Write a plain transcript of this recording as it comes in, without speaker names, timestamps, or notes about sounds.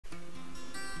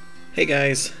Hey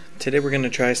guys, today we're going to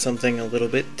try something a little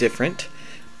bit different.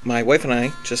 My wife and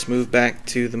I just moved back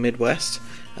to the Midwest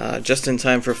just in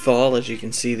time for fall. As you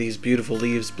can see, these beautiful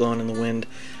leaves blowing in the wind,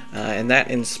 and that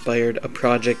inspired a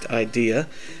project idea.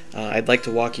 I'd like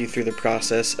to walk you through the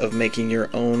process of making your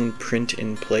own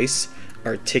print-in-place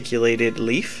articulated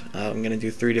leaf. I'm going to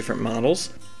do 3 different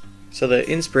models. So the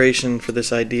inspiration for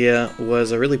this idea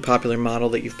was a really popular model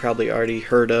that you've probably already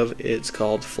heard of. It's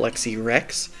called Flexi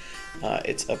Rex.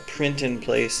 It's a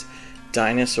print-in-place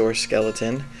dinosaur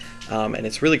skeleton, and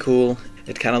it's really cool.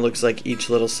 It kind of looks like each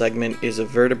little segment is a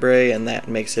vertebrae, and that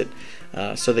makes it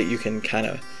so that you can kind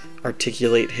of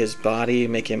articulate his body,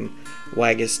 make him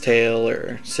wag his tail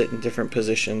or sit in different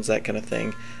positions, that kind of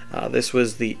thing. This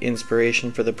was the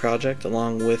inspiration for the project,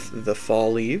 along with the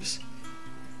fall leaves.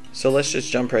 So let's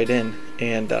just jump right in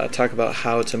and talk about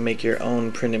how to make your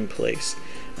own print-in-place.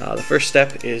 The first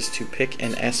step is to pick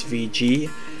an SVG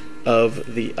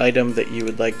of the item that you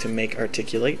would like to make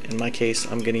articulate. In my case,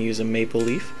 I'm going to use a maple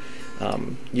leaf.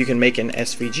 You can make an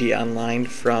SVG online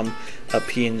from a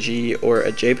PNG or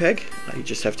a JPEG. You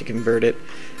just have to convert it.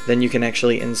 Then you can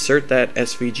actually insert that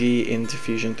SVG into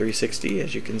Fusion 360,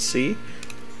 as you can see.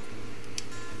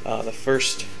 The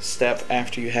first step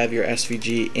after you have your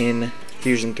SVG in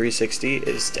Fusion 360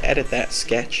 is to edit that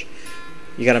sketch.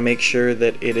 You got to make sure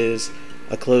that it is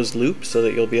a closed loop so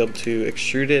that you'll be able to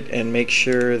extrude it, and make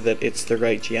sure that it's the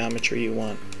right geometry you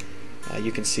want.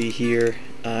 You can see here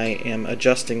I am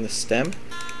adjusting the stem.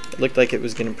 It looked like it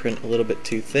was going to print a little bit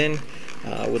too thin,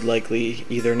 would likely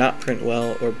either not print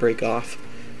well or break off,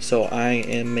 so I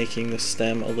am making the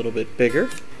stem a little bit bigger,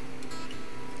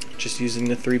 just using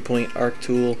the 3-point arc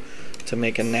tool to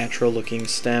make a natural looking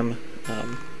stem.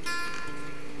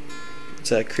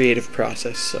 It's a creative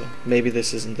process, so maybe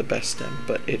this isn't the best stem,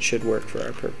 but it should work for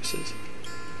our purposes.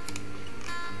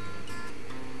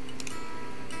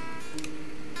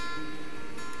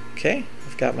 Okay,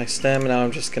 I've got my stem. Now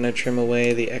I'm just going to trim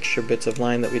away the extra bits of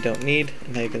line that we don't need,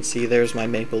 and now you can see there's my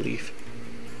maple leaf.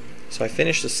 So I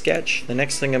finished the sketch. The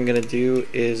next thing I'm going to do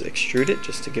is extrude it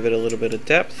just to give it a little bit of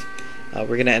depth. We're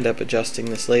going to end up adjusting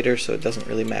this later, so it doesn't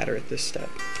really matter at this step.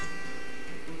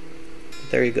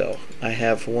 There you go. I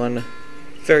have one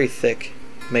very thick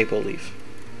maple leaf.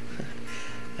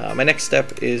 My next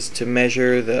step is to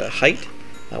measure the height.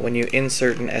 When you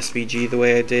insert an SVG the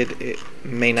way I did, it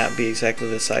may not be exactly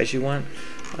the size you want.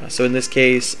 So in this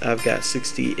case, I've got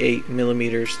 68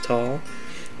 millimeters tall.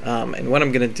 And what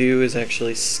I'm going to do is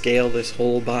actually scale this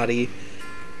whole body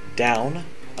down,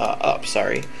 up,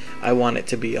 sorry. I want it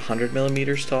to be 100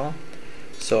 millimeters tall.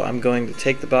 So I'm going to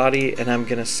take the body and I'm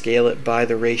going to scale it by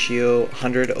the ratio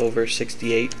 100 over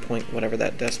 68 point whatever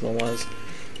that decimal was.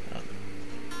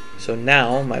 So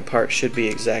now my part should be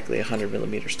exactly 100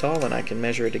 millimeters tall, and I can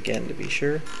measure it again to be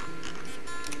sure.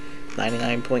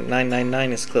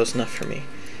 99.999 is close enough for me.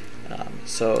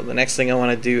 So the next thing I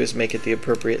want to do is make it the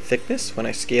appropriate thickness. When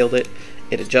I scaled it,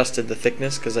 it adjusted the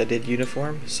thickness because I did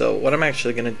uniform. So what I'm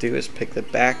actually going to do is pick the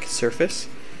back surface,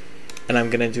 and I'm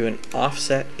going to do an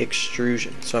offset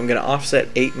extrusion. So I'm going to offset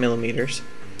 8 millimeters.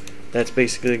 That's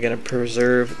basically going to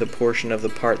preserve the portion of the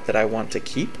part that I want to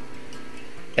keep.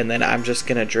 And then I'm just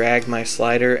going to drag my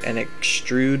slider and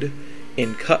extrude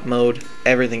in cut mode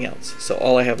everything else. So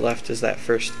all I have left is that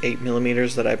first 8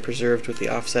 millimeters that I preserved with the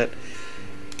offset.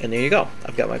 And there you go.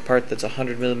 I've got my part that's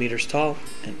 100 millimeters tall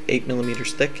and 8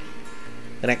 millimeters thick.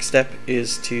 The next step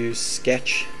is to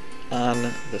sketch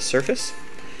on the surface.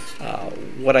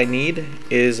 What I need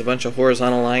is a bunch of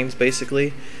horizontal lines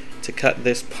basically to cut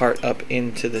this part up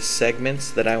into the segments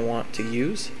that I want to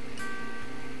use.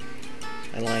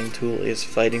 My line tool is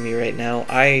fighting me right now.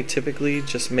 I typically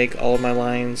just make all of my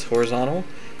lines horizontal,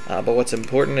 but what's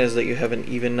important is that you have an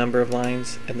even number of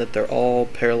lines and that they're all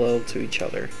parallel to each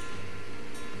other.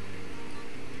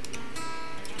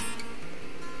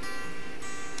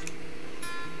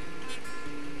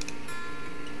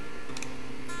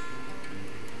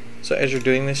 So as you're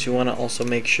doing this, you want to also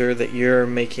make sure that you're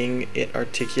making it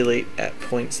articulate at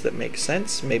points that make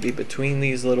sense, maybe between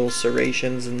these little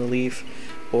serrations in the leaf,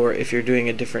 or if you're doing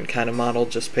a different kind of model,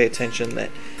 just pay attention that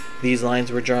these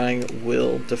lines we're drawing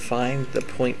will define the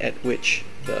point at which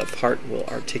the part will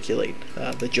articulate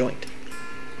the joint.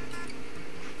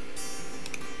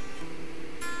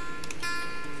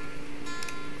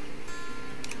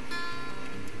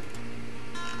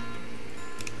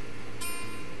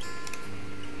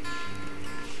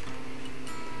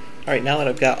 Alright, now that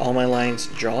I've got all my lines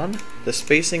drawn, the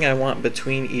spacing I want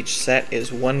between each set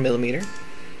is 1 millimeter.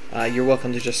 You're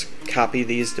welcome to just copy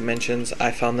these dimensions.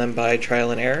 I found them by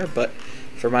trial and error, but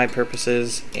for my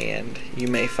purposes, and you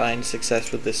may find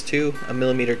success with this too, a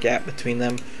millimeter gap between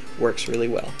them works really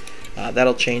well.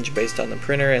 That'll change based on the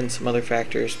printer and some other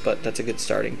factors, but that's a good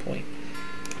starting point.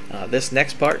 This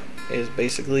next part is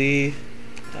basically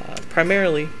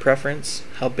primarily preference,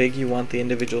 how big you want the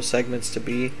individual segments to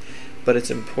be, but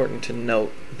it's important to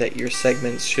note that your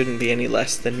segments shouldn't be any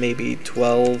less than maybe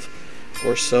 12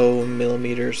 or so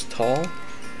millimeters tall.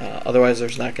 Otherwise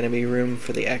there's not going to be room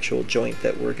for the actual joint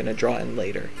that we're going to draw in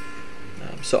later.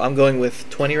 So I'm going with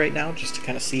 20 right now just to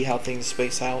kind of see how things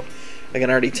space out. I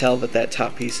can already tell that that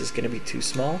top piece is going to be too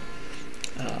small.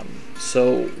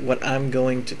 So what I'm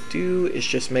going to do is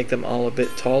just make them all a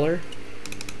bit taller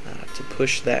to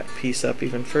push that piece up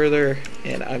even further,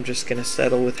 and I'm just going to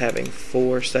settle with having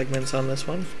 4 segments on this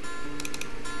one.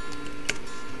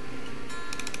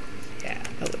 Yeah,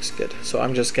 that looks good. So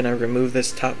I'm just going to remove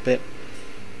this top bit,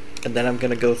 and then I'm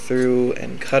going to go through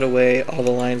and cut away all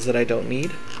the lines that I don't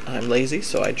need. I'm lazy,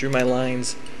 so I drew my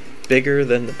lines bigger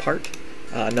than the part,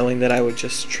 knowing that I would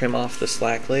just trim off the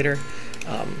slack later.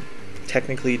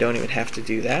 Technically you don't even have to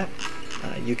do that.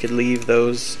 You could leave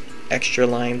those extra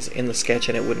lines in the sketch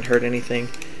and it wouldn't hurt anything,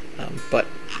 but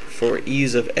for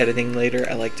ease of editing later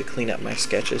I like to clean up my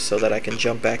sketches so that I can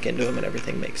jump back into them and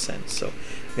everything makes sense. So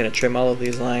I'm going to trim all of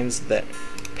these lines that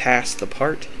pass the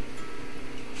part.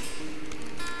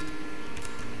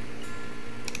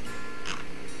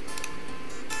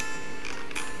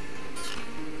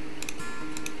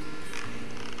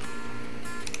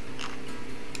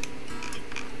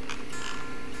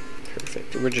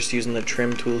 Perfect. We're just using the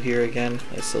trim tool here again.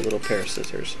 It's a little pair of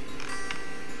scissors.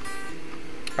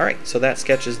 Alright, so that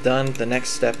sketch is done. The next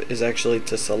step is actually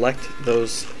to select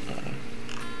those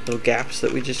little gaps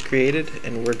that we just created,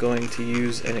 and we're going to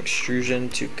use an extrusion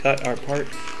to cut our part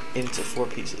into 4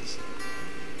 pieces.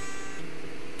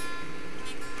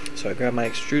 So I grab my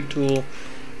extrude tool,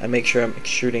 I make sure I'm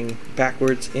extruding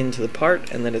backwards into the part,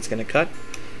 and then it's going to cut.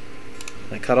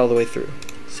 And I cut all the way through.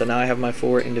 So now I have my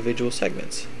 4 individual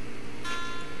segments.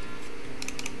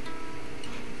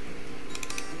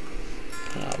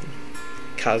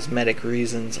 Cosmetic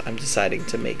reasons, I'm deciding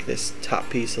to make this top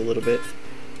piece a little bit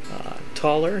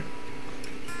taller.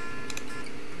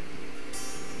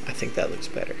 I think that looks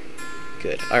better.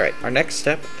 Good. Alright, our next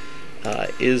step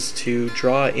is to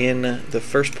draw in the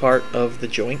first part of the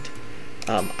joint.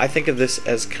 I think of this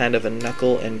as kind of a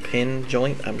knuckle and pin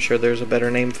joint. I'm sure there's a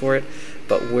better name for it,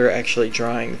 but we're actually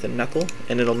drawing the knuckle,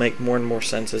 and it'll make more and more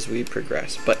sense as we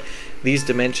progress. But these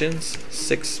dimensions,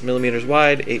 6 millimeters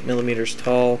wide, 8 millimeters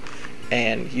tall,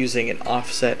 and using an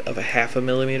offset of 0.5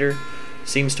 millimeter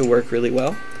seems to work really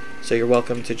well. So you're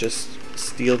welcome to just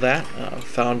steal that,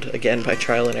 found again by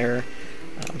trial and error.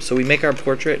 So we make our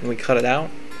portrait and we cut it out.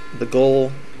 The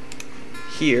goal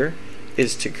here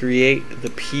is to create the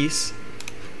piece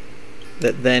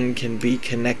that then can be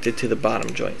connected to the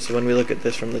bottom joint. So when we look at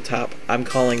this from the top, I'm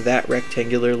calling that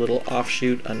rectangular little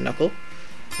offshoot a knuckle.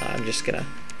 I'm just gonna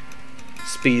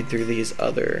speed through these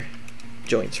other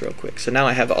joints real quick. So now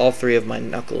I have all 3 of my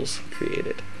knuckles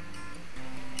created,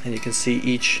 and you can see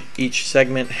each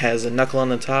segment has a knuckle on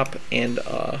the top and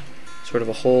sort of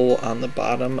a hole on the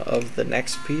bottom of the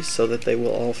next piece so that they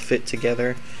will all fit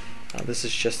together. This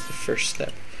is just the first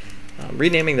step.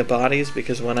 Renaming the bodies,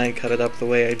 because when I cut it up the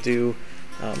way I do,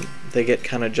 they get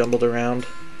kind of jumbled around,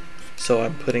 so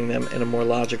I'm putting them in a more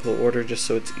logical order just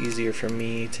so it's easier for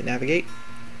me to navigate.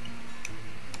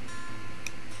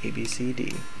 A, B, C,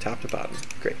 D, top to bottom.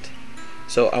 Great.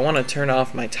 So I want to turn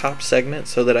off my top segment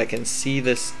so that I can see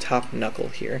this top knuckle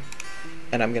here,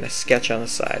 and I'm going to sketch on the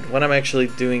side. What I'm actually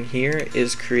doing here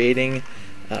is creating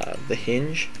the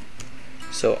hinge.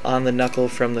 So on the knuckle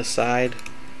from the side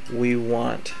we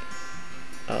want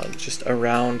just a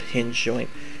round hinge joint.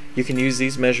 You can use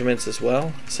these measurements as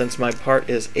well. Since my part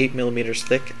is 8 millimeters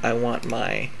thick, I want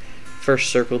my first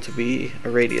circle to be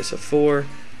a radius of 4,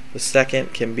 the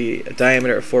second can be a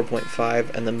diameter of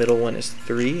 4.5, and the middle one is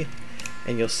 3.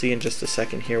 And you'll see in just a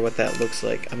second here what that looks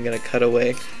like. I'm going to cut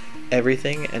away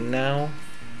everything, and now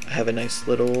I have a nice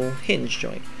little hinge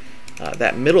joint.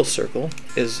 That middle circle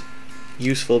is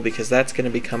useful because that's going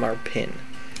to become our pin.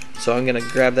 So I'm going to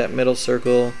grab that middle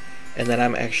circle, and then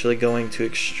I'm actually going to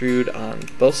extrude on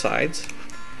both sides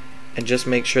and just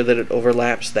make sure that it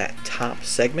overlaps that top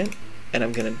segment, and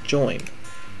I'm going to join.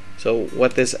 So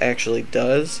what this actually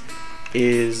does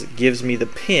is gives me the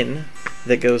pin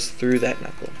that goes through that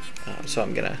knuckle. So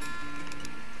I'm gonna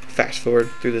fast forward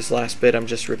through this last bit. I'm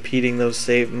just repeating those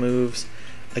save moves.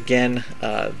 Again,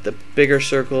 the bigger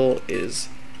circle is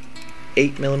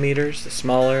 8 millimeters, the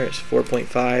smaller is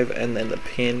 4.5, and then the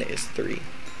pin is 3.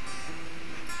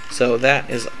 So that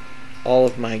is all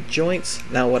of my joints.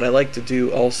 Now what I like to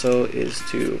do also is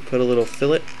to put a little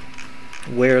fillet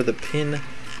where the pin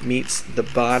meets the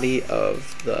body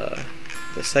of the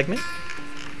segment.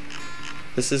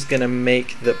 This is going to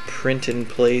make the print in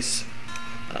place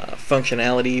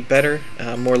functionality better,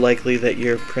 more likely that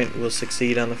your print will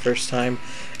succeed on the first time.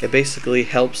 It basically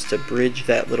helps to bridge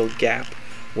that little gap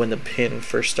when the pin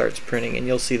first starts printing, and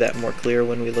you'll see that more clear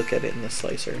when we look at it in the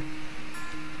slicer.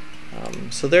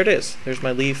 So there it is. There's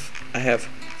my leaf. I have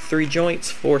 3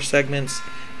 joints, 4 segments.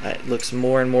 It looks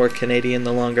more and more Canadian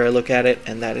the longer I look at it,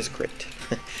 and that is great.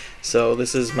 So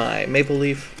this is my maple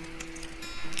leaf.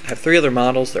 I have 3 other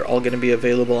models. They're all going to be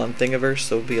available on Thingiverse,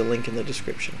 so there'll be a link in the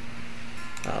description.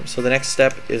 So the next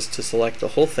step is to select the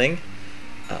whole thing.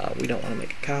 We don't want to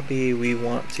make a copy. We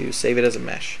want to save it as a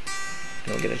mesh.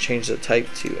 And I'm going to change the type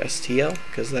to STL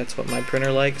because that's what my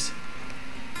printer likes.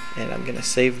 And I'm going to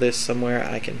save this somewhere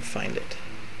I can find it.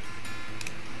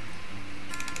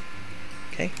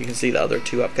 Okay, you can see the other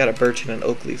 2. I've got a birch and an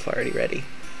oak leaf already ready.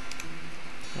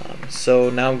 So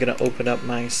now I'm going to open up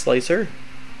my slicer.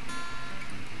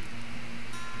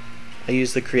 I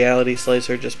use the Creality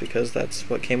slicer just because that's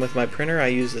what came with my printer. I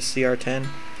use the CR10.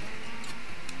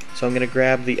 So I'm going to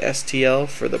grab the STL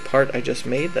for the part I just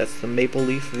made. That's the Maple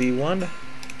Leaf V1.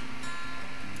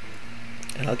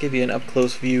 And I'll give you an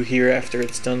up-close view here after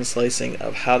it's done slicing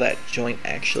of how that joint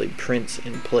actually prints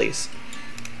in place.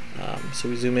 So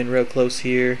we zoom in real close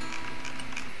here.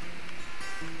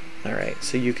 Alright,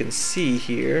 so you can see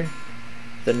here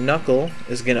the knuckle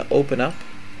is going to open up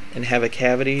and have a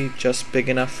cavity just big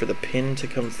enough for the pin to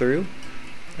come through.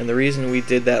 And the reason we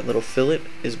did that little fillet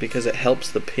is because it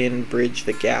helps the pin bridge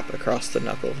the gap across the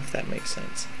knuckle, if that makes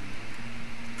sense.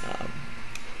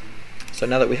 So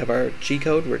now that we have our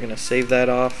G-code, we're going to save that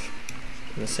off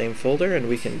in the same folder, and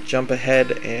we can jump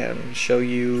ahead and show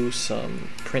you some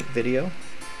print video.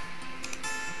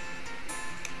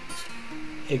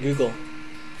 Hey Google,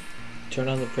 turn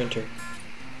on the printer.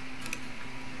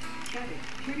 Got it.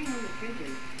 Turning on the printer.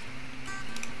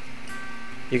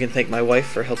 You can thank my wife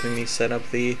for helping me set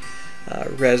up the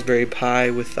Raspberry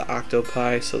Pi with the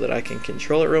Octopi so that I can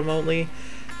control it remotely,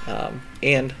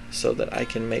 and so that I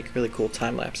can make really cool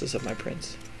time lapses of my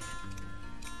prints.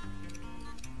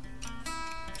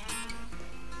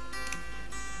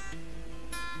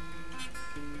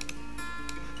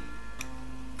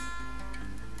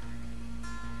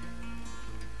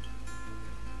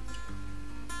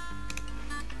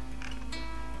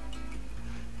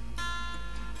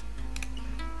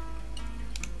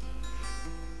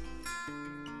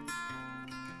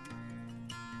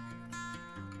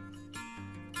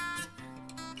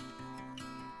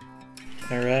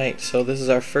 Alright, so this is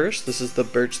our first. This is the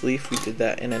birch leaf. We did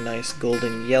that in a nice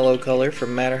golden yellow color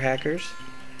from Matter Hackers.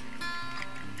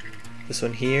 This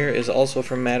one here is also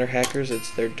from Matter Hackers.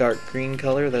 It's their dark green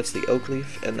color. That's the oak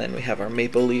leaf. And then we have our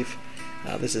maple leaf.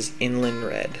 This is inland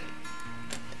red.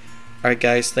 Alright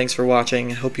guys, thanks for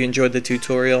watching. I hope you enjoyed the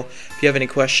tutorial. If you have any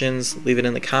questions, leave it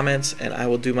in the comments and I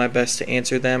will do my best to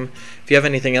answer them. If you have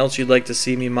anything else you'd like to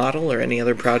see me model or any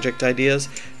other project ideas,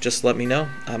 just let me know.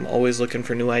 I'm always looking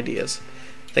for new ideas.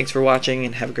 Thanks for watching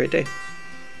and have a great day.